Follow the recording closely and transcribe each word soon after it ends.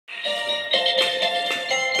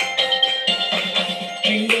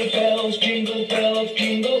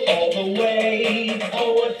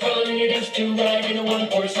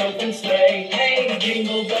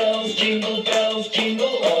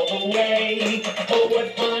Oh,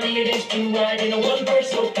 what fun it is to ride in a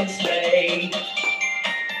one-horse open sleigh.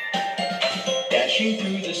 Dashing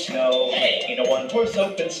through the snow in a one-horse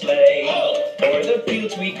open sleigh. O'er the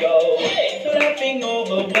fields we go, laughing all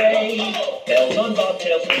the way. Bells on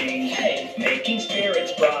bobtails ring, making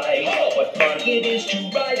spirits bright. What fun it is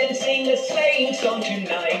to ride and sing a sleighing song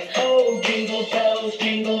tonight. Oh, jingle bells,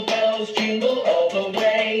 jingle all the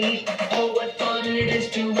way. Oh, what fun it is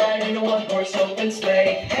to ride in a one-horse open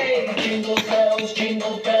sleigh. Hey, jingle bells,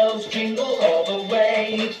 jingle all the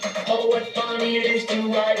way. Oh, what fun it is to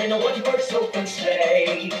ride in a one-horse open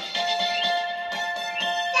sleigh.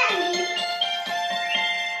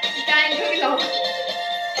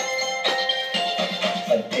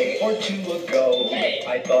 A day or two ago,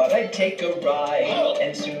 I thought I'd take a ride,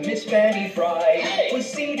 and soon Miss Fanny Bride was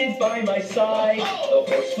seated by my side. The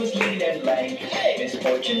horse was lean and lank,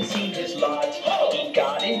 misfortune seemed his lot. He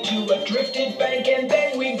got into a drifted bank, and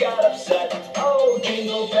then we got upset. Oh,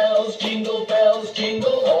 jingle bells,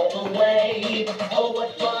 jingle all the way. Oh,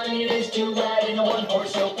 what fun it is to ride in a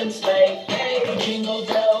one-horse open sleigh. Hey, jingle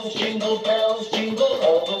bells, jingle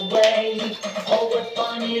all the way. Oh, what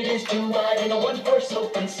fun it is to ride in a one-horse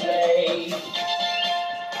open sleigh.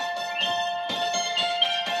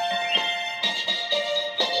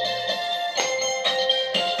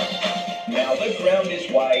 Now the ground is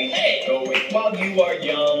white, go it while you are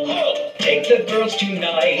young. Take the girls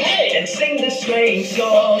tonight and sing the sleighing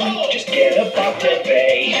song. Just get a bobtail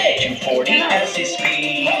bay, 240 as his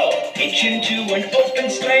speed. Hitch into an open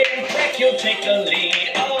sleigh and crack, you'll take the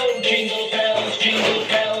lead. Oh, jingle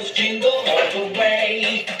bells, jingle all the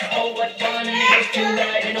way. Oh, what fun it is to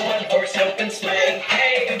ride in a one-horse open sleigh.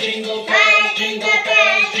 Hey, jingle bells, jingle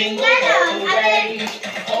all the way.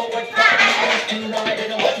 Oh, what fun it is to ride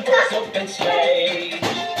in a one-horse open sleigh.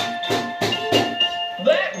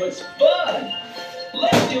 That was fun!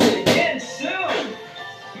 Let's do it again soon!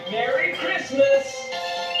 Merry Christmas!